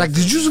Baker It's Mayfield. like,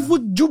 did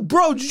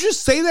you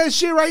just say that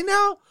shit right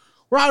now?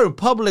 We're out in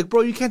public,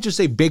 bro. You can't just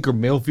say Baker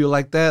Mayfield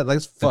like that.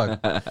 Like, fuck.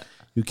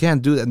 You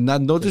can't do that.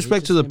 No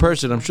disrespect to the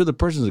person. I'm sure the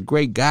person's a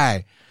great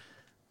guy.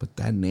 But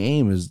that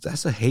name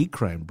that's a hate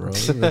crime, bro.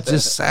 It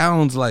just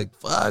sounds like,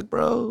 fuck,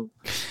 bro.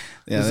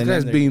 Yeah,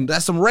 This guy's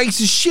that's some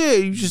racist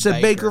shit. You just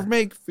said Baker. Baker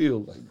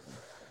Mayfield. Like,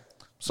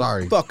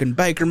 sorry. fucking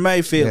Baker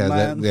Mayfield,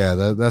 man.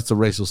 That's a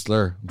racial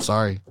slur. I'm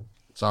sorry.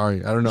 I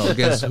don't know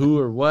against who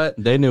or what.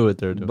 They knew what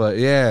they were doing. But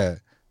yeah,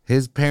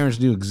 his parents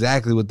knew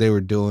exactly what they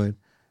were doing,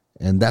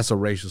 and that's a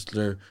racial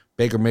slur.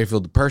 Baker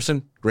Mayfield, the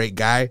person, great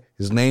guy.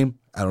 His name,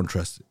 I don't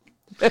trust it.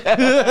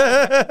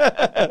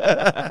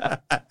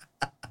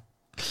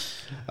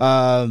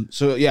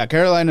 So yeah,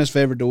 Carolina's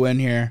favored to win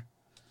here.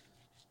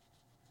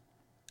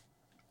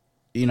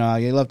 You know,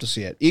 you love to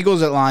see it.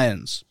 Eagles at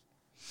Lions.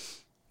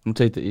 I'm gonna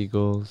take the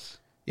Eagles.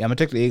 Yeah, I'm gonna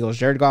take the Eagles.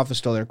 Jared Goff is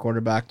still their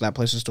quarterback. That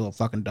place is still a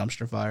fucking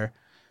dumpster fire.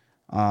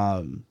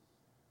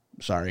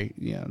 Sorry,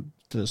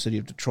 to the city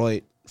of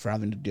Detroit for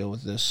having to deal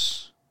with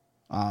this.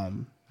 I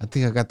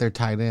think I got their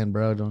tight end,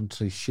 bro. Don't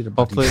say shit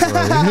about Hopefully,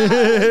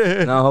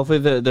 Detroit. no.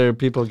 Hopefully, their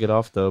people get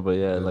off though. But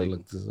yeah, like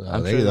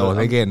I'm sure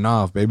they getting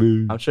off,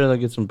 baby. I'm sure they'll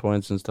get some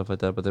points and stuff like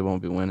that, but they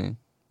won't be winning.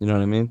 You know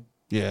what I mean?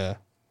 Yeah.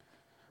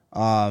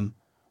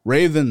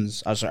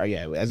 Ravens. I'm sorry.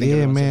 Yeah, I think. Yeah,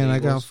 everyone said man, the I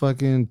got Eagles.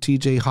 fucking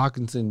T.J.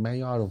 Hawkinson. Man,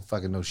 y'all don't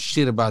fucking know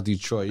shit about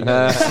Detroit.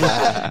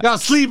 Y'all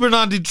sleeping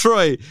on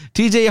Detroit.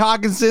 T.J.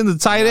 Hawkinson, the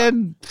tight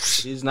end,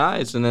 He's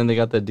nice, and then they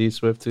got the D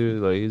Swift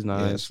too. Like he's Yeah,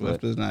 nice.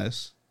 Swift is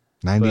nice.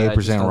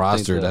 98% don't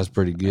roster. think That's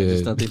pretty I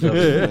just good. don't think they'll be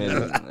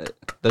winning.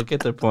 They'll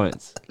get their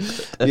points.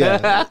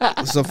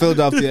 Yeah. So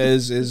Philadelphia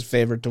is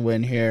favored to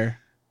win here.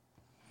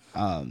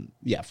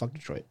 Yeah, fuck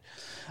Detroit.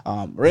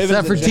 Ravens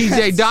Except for and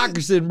T.J.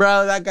 Dockerson,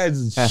 bro. That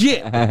guy's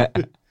shit.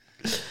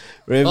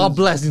 Ravens, All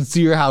blessings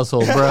to your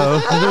household, bro.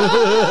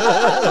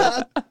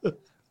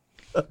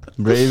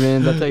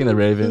 Ravens. I'm taking the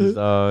Ravens,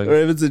 dog.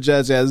 Ravens and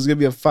Jets. Yeah, this is gonna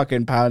be a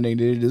fucking pounding,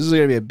 dude. This is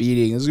gonna be a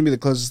beating. This is gonna be the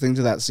closest thing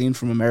to that scene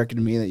from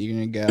American Me that you're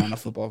gonna get on a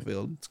football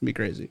field. It's gonna be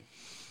crazy.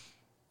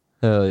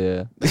 Hell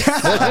yeah.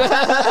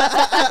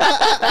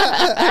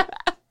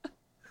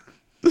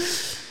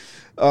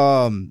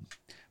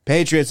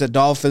 Patriots at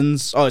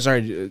Dolphins. Oh,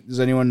 sorry. Is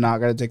anyone not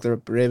gonna take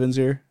the Ravens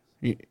here?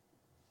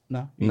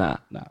 No. Nah.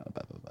 No.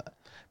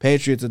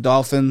 Patriots at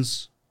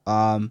Dolphins.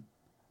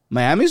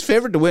 Miami's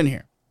favored to win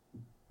here.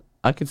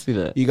 I can see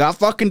that. You got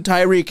fucking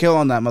Tyreek Hill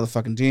on that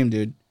motherfucking team,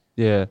 dude.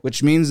 Yeah.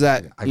 Which means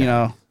that You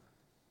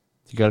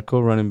got a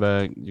cool running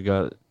back. You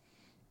got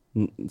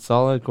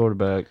solid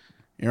quarterback.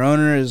 your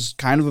owner is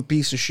kind of a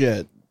piece of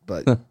shit,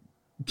 but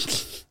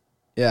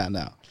yeah,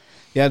 no.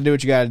 You gotta do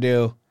what you gotta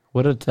do.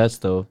 What a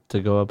test though to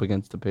go up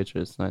against the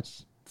Patriots.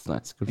 Nice. It's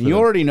nice. Good for And you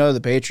them. already know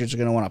the Patriots are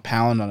gonna want to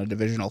pound on a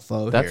divisional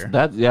foe here.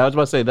 Yeah, I was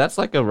about to say that's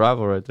like a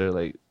rival right there.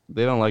 Like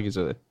they don't like each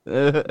other.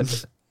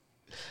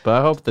 But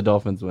I hope the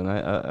Dolphins win.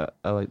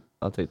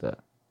 I'll take that.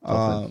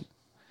 Dolphins.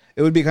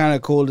 It would be kind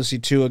of cool to see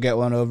Tua get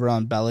one over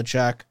on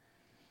Belichick,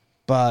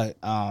 but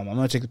I'm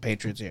gonna take the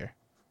Patriots here.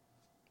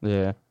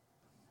 Yeah.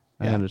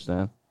 I Yeah.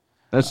 understand.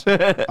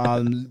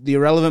 The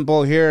irrelevant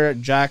bowl here,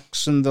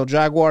 Jacksonville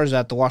Jaguars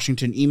at the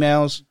Washington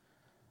Emails.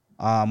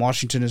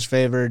 Washington is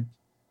favored.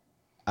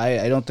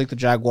 I don't think the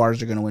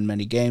Jaguars are going to win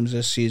many games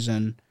this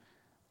season.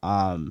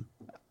 I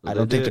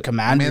don't think the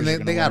Commanders. Man,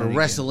 are they gonna got a win any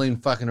wrestling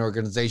fucking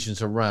organization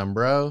to run,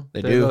 bro. games.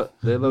 They do.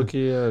 They low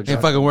key. Ain't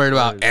fucking worried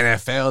about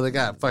NFL. They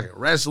got fucking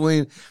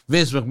wrestling.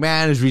 Vince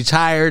McMahon is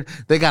retired.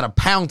 They got to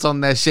pounce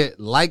on that shit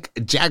like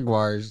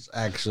Jaguars,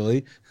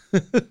 actually.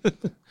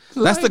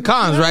 That's the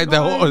cons, right?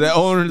 That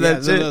owner,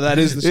 that shit. that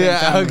is the same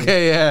Yeah, family.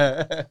 okay,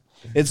 yeah.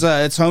 It's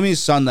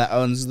homie's son that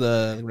owns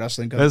the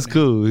wrestling company. That's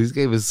cool. He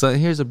gave his son,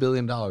 here's $1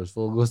 billion,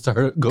 fool. Go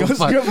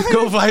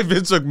fight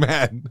Vince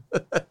McMahon.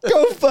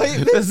 Go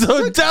fight. That's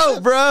so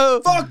dope,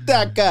 bro. Fuck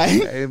that guy.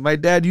 Hey, my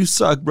dad, you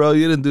suck, bro.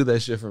 You didn't do that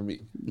shit for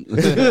me.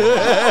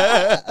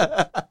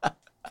 I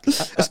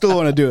still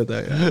want to do it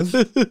though.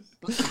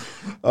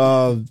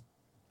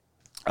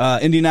 Yeah.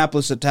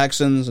 Indianapolis at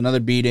Texans, another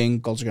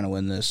beating. Colts are going to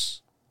win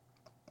this.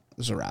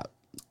 This is a wrap.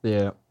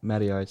 Yeah,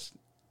 Matty Ice,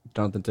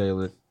 Jonathan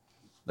Taylor,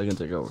 they're gonna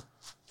take over.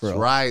 That's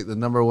right. The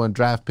number 1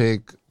 draft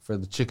pick for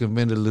the Chicken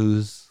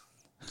Vindaloos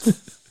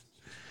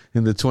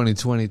in the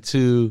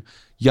 2022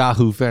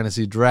 Yahoo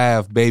Fantasy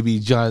Draft, baby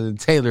Jonathan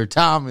Taylor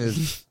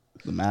Thomas.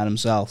 The man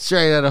himself.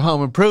 Straight out of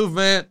Home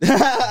Improvement.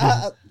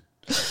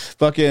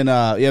 Fucking,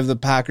 you have the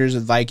Packers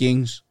at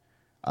Vikings.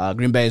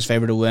 Green Bay is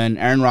favored to win.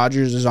 Aaron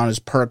Rodgers is on his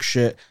perk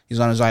shit. He's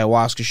on his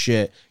ayahuasca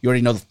shit. You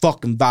already know the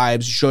fucking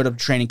vibes. He showed up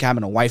to training camp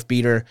in a wife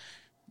beater.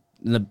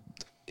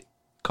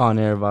 Con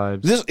Air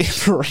vibes. This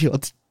for real.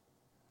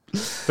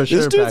 For sure,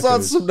 This dude's on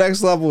Packers. some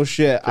next level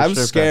shit. For I'm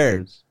sure, scared.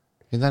 Packers.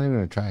 He's not even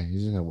gonna try.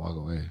 He's just gonna walk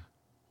away.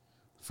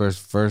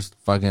 First,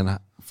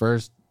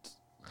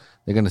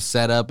 they're gonna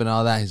set up and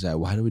all that. He's like,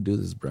 "Why do we do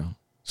this, bro?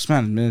 Just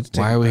man, a minute to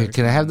take Why are a we? break.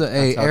 Can I have the?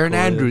 Hey, how Aaron cool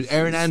it Andrews. is.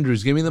 Aaron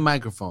Andrews, give me the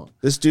microphone.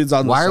 This dude's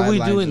on the Why are we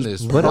sideline doing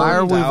just this? Why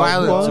are we throwing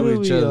violent down.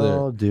 to each other?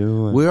 all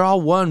doing? We're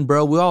all one,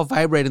 bro. We all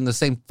vibrate in the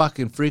same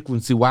fucking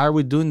frequency. Why are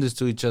we doing this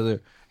to each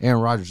other?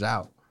 Aaron Rodgers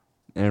out.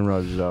 Aaron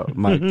Rodgers out.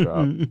 Mic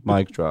drop.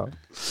 Mic drop.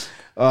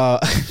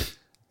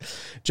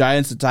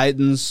 Giants at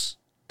Titans.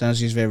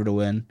 Tennessee's favored to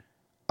win.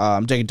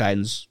 I'm taking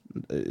Titans.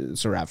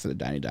 It's a wrap for the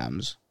Danny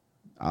Dimes.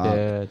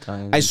 Yeah,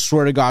 Titans. I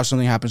swear to God, if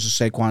something happens to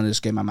Saquon in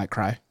this game, I might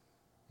cry.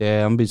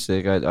 Yeah, I'm gonna be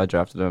sick. I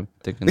drafted him.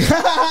 Thinking That's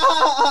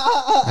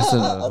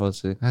a, we'll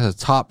see. that's a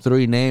top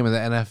 3 name in the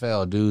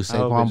NFL, dude. I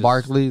hope we Saquon just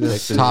Barkley. That's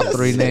fix it. top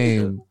 3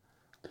 name.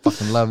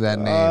 Fucking love that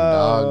name,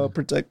 dog.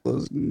 Protect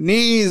those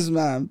knees,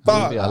 man.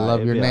 Fuck. I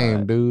love your It'll be name,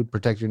 alright. dude.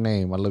 Protect your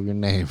name. I love your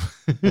name.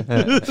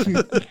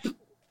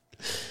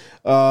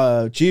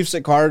 Chiefs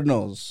at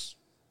Cardinals.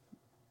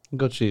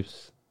 Go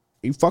Chiefs.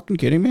 you fucking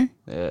kidding me?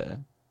 Yeah.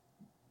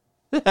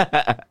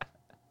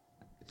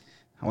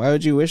 Why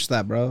would you wish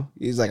that, bro?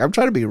 He's like, I'm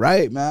trying to be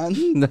right, man.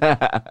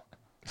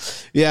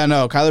 Yeah,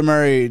 no, Kyler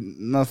Murray,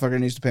 motherfucker,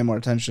 needs to pay more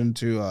attention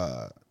to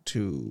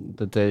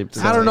The tape.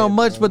 I don't know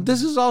much, but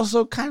this is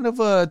also kind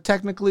of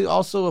technically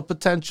also a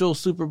potential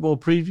Super Bowl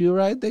preview,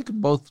 right? They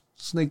could both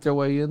sneak their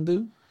way in,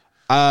 dude.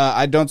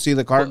 I don't see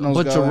the Cardinals.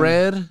 Bunch of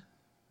red.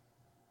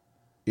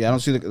 Yeah, I don't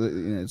see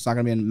it's not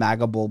gonna be in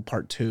MAGA Bowl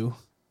Part 2.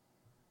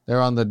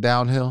 They're on the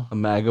downhill. A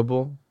MAGA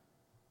Bowl?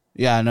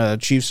 Yeah, no,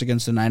 Chiefs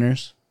against the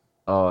Niners.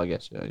 Oh, I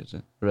guess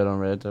you. Red on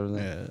red type of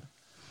thing. Yeah.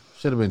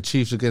 Should have been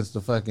Chiefs against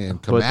the fucking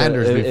But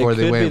Commanders it before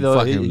they could went be, though.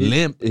 fucking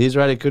limp. He's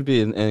right. It could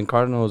be. And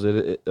Cardinals,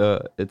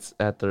 it's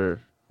at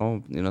their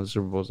home. You know, the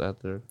Super Bowl's at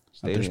their At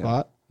stadium. their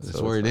spot. That's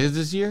So where it it's is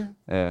this year?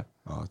 Yeah,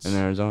 Oh, it's, in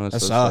Arizona. That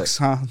so sucks,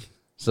 huh?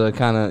 So it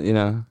kind of, you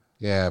know,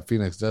 yeah,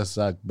 Phoenix does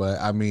suck, but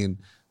I mean,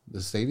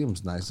 the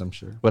stadium's nice, I'm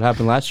sure. what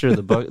happened last year?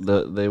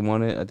 They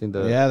won it. I think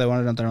Yeah, they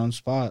wanted it at their own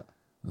spot.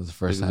 It was the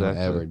first time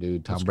Exactly. ever,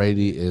 dude. Tom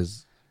Brady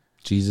is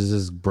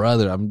Jesus'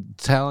 brother. I'm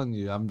telling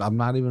you, I'm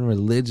not even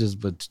religious,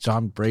 but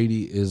Tom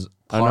Brady is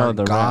I know part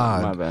the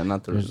God. Rams. My bad,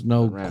 not the. There's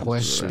no the Rams,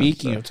 question. the Rams,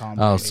 Speaking sorry. of Tom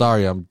Brady. Oh,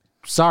 sorry. I'm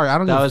sorry. I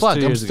don't That give a was fuck. 2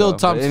 I'm years still ago.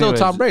 Tom. But Still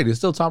Tom anyways, Brady.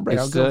 Still Tom Brady.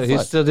 I don't give He a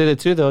fuck. still did it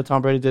too, though.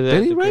 Tom Brady did it. Did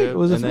at he, the right? crib,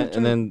 Was it and, then, franchise?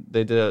 and then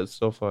they did it at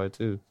SoFi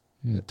too.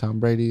 Yeah, Tom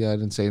Brady. I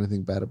didn't say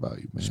anything bad about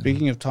you, man.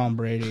 Speaking of Tom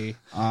Brady,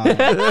 You're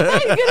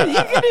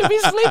gonna be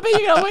sleeping.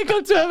 You gotta wake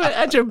up to him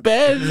at your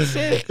bed and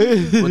shit.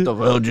 What the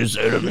hell did you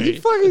say to you me?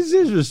 fucking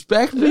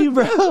disrespect me,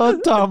 bro.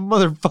 Tom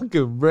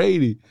motherfucking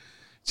Brady.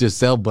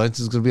 Giselle Bunch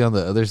is gonna be on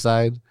the other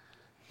side.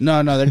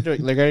 no, they're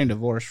getting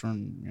divorced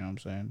from, you know what I'm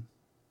saying.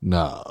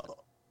 No.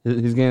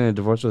 He's getting a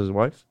divorce with his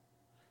wife.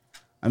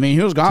 I mean,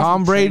 he was gone. Tom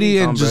from Brady training.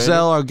 and Tom Brady.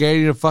 Giselle are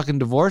getting a fucking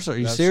divorce. Are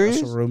you serious?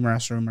 That's a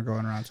rumor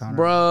going around town.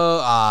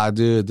 Bro,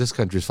 dude, this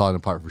country's falling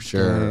apart for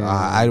sure.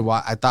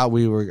 I thought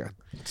we were.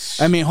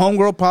 I mean,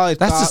 homegirl probably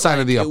That's thought, the sign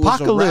of the it was a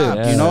apocalypse. wrap,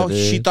 Yeah, you know, dude.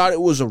 she thought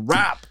it was a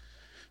wrap.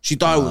 She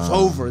thought it was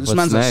over. This what's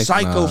man's next? a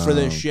psycho for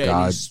this Oh, shit.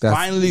 God, He's that's-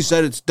 finally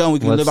said it's done. We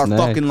can What's live our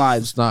next? fucking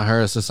lives. It's not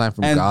her. It's a sign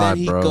from And God, then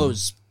he bro.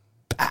 goes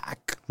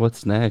back.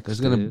 What's next? there's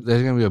dude?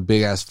 gonna be a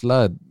big ass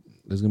flood.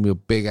 There's gonna be a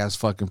big ass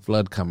fucking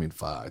flood coming.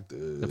 Fuck,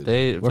 dude. If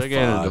they're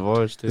getting a fucked.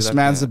 divorce, dude, This I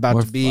man's can't. about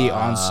We're to be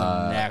on some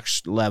fucked.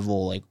 next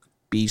level, like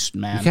beast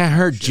man. You can't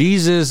hurt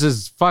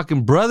Jesus'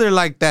 fucking brother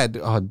like that.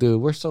 Oh, dude,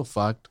 we're so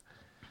fucked.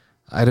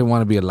 I didn't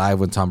want to be alive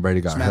when Tom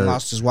Brady got This man hurt.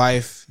 lost his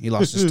wife. He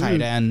lost his tight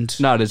end.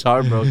 Not his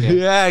heartbroken.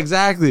 Yeah,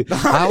 exactly.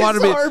 I want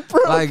to be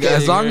like,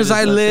 as long as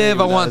I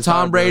live, I want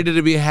Tom Brady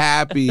to be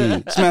happy.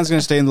 This man's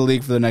gonna stay in the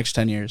league for the next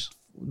 10 years.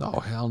 No,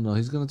 hell no.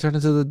 He's gonna turn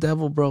into the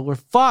devil, bro. We're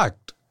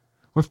fucked.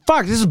 We're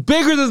fucked. This is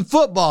bigger than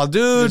football,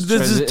 dude. Just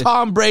This is turns it-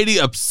 Tom Brady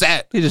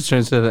upset. He just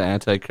turns to the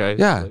Antichrist.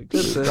 Yeah. Like,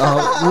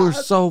 We're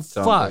so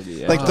Tom fucked.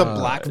 Brady, yeah. Like the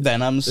black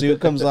Venom suit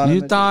comes on.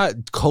 You thought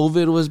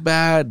COVID was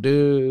bad,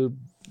 dude.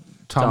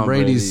 Tom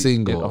Brady's Brady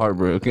single. get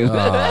heartbroken.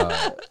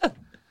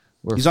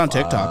 We're He's on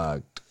TikTok.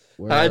 fucked.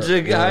 Hide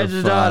your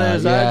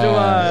daughters, hide your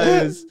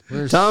wives.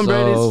 We're Tom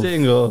Brady's so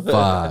single.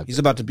 Fucked. He's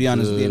about to be on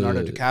his Dude.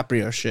 Leonardo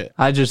DiCaprio shit.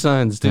 Hide your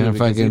sons, dude. And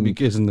Because he'd fucking be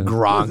kissing them.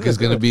 Gronk is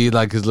gonna be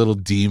like his little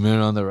demon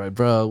on the right,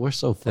 bro. We're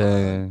so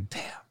fucked.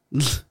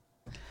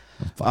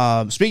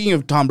 Yeah. Speaking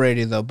of Tom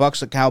Brady, though,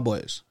 Bucks at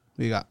Cowboys.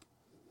 Who you got?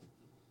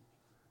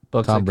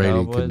 Bucks Tom and Brady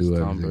Cowboys, can do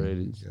Tom everything.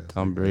 Brady's. Yeah.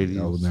 Tom Brady's.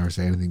 I will never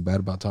say anything bad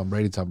about Tom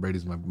Brady. Tom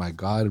Brady's my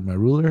God and my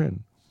ruler,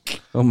 and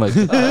Oh my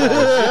god.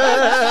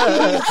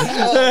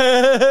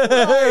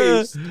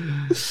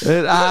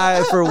 and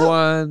I, for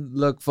one,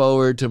 look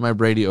forward to my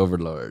Brady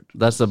overlord.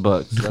 That's a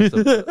Bucks.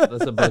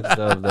 That's a Bucks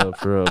dub though,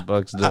 for real.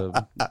 Bucks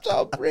dub.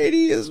 Tom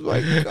Brady is my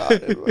God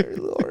and my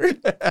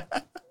Lord.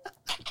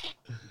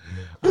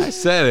 I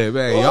said it,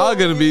 man. Y'all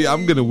gonna be.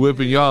 I'm gonna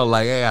whipping y'all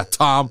like, hey,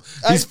 Tom.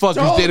 These fuckers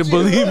told didn't you.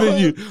 believe in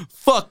you.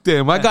 Fuck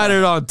them. I got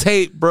it on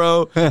tape,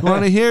 bro. You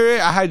want to hear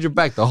it? I had your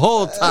back the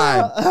whole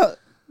time.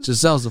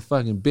 Giselle's a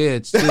fucking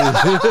bitch, too.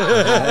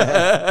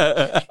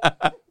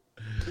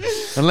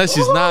 Unless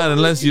she's not.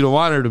 Unless you don't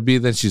want her to be,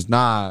 then she's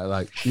not.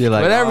 Like, You're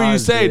like, whatever you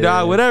Oz say, did.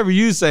 dog. Whatever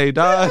you say,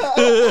 dog.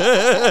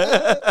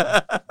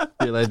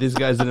 You're like, these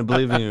guys didn't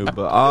believe in you,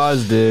 but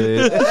Oz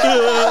did.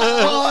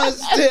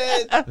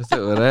 Austin. I said,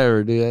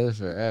 whatever, dude. That's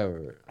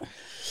forever.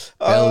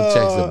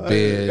 Belichick's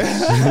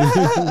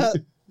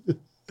a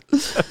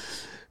bitch.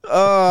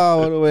 Oh,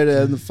 what a way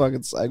to end the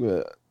fucking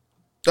segment.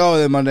 Oh,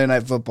 then Monday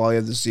Night Football, you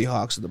have the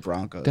Seahawks and the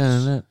Broncos.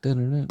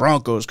 Dun-dun-dun-dun-dun.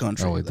 Broncos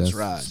country. Oh, wait, that's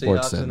that's- right.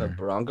 Sports Seahawks and the Center.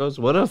 Broncos.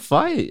 What a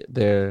fight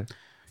there.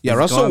 Yeah, He's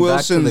Russell going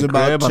back to Wilson's the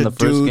about crib on to the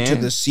first do to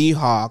game. the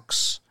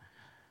Seahawks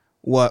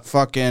what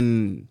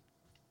fucking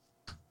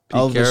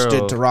Elvis Carroll.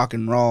 did to rock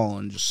and roll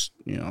and just,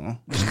 you know,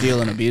 steal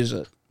and abuse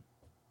it.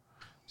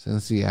 It's in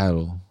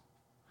Seattle.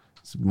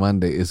 It's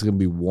Monday. It's gonna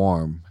be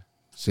warm.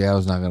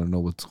 Seattle's not gonna know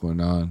what's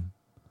going on.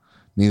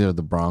 Neither are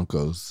the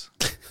Broncos.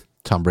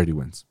 Tom Brady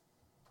wins.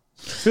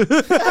 Tom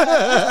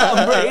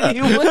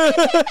Brady wins.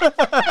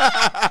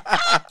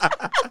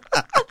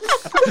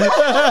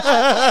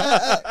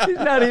 He's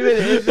not even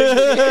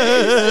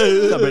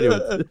in. Tom Brady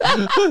wins.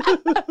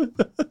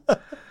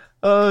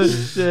 Oh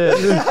shit!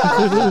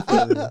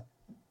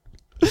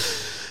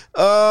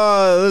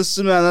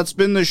 Listen, man, that's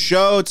been the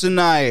show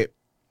tonight.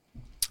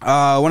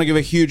 I want to give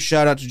a huge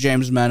shout out to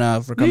James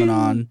Mena for coming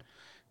on,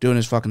 doing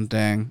his fucking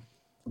thing.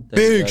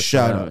 Big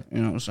shout out. You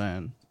know what I'm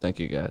saying? Thank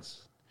you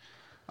guys.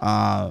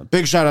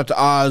 Big shout out to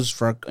Oz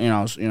for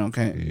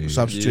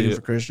substituting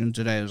for Christian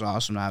today. It was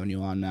awesome having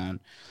you on, man.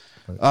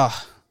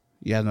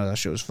 Yeah, no, that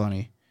shit was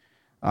funny.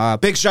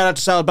 Big shout out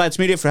to Salad Bites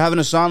Media for having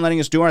us on,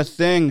 letting us do our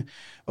thing.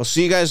 We'll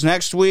see you guys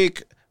next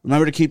week.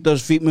 Remember to keep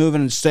those feet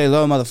moving and stay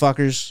low,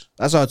 motherfuckers.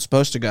 That's how it's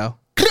supposed to go.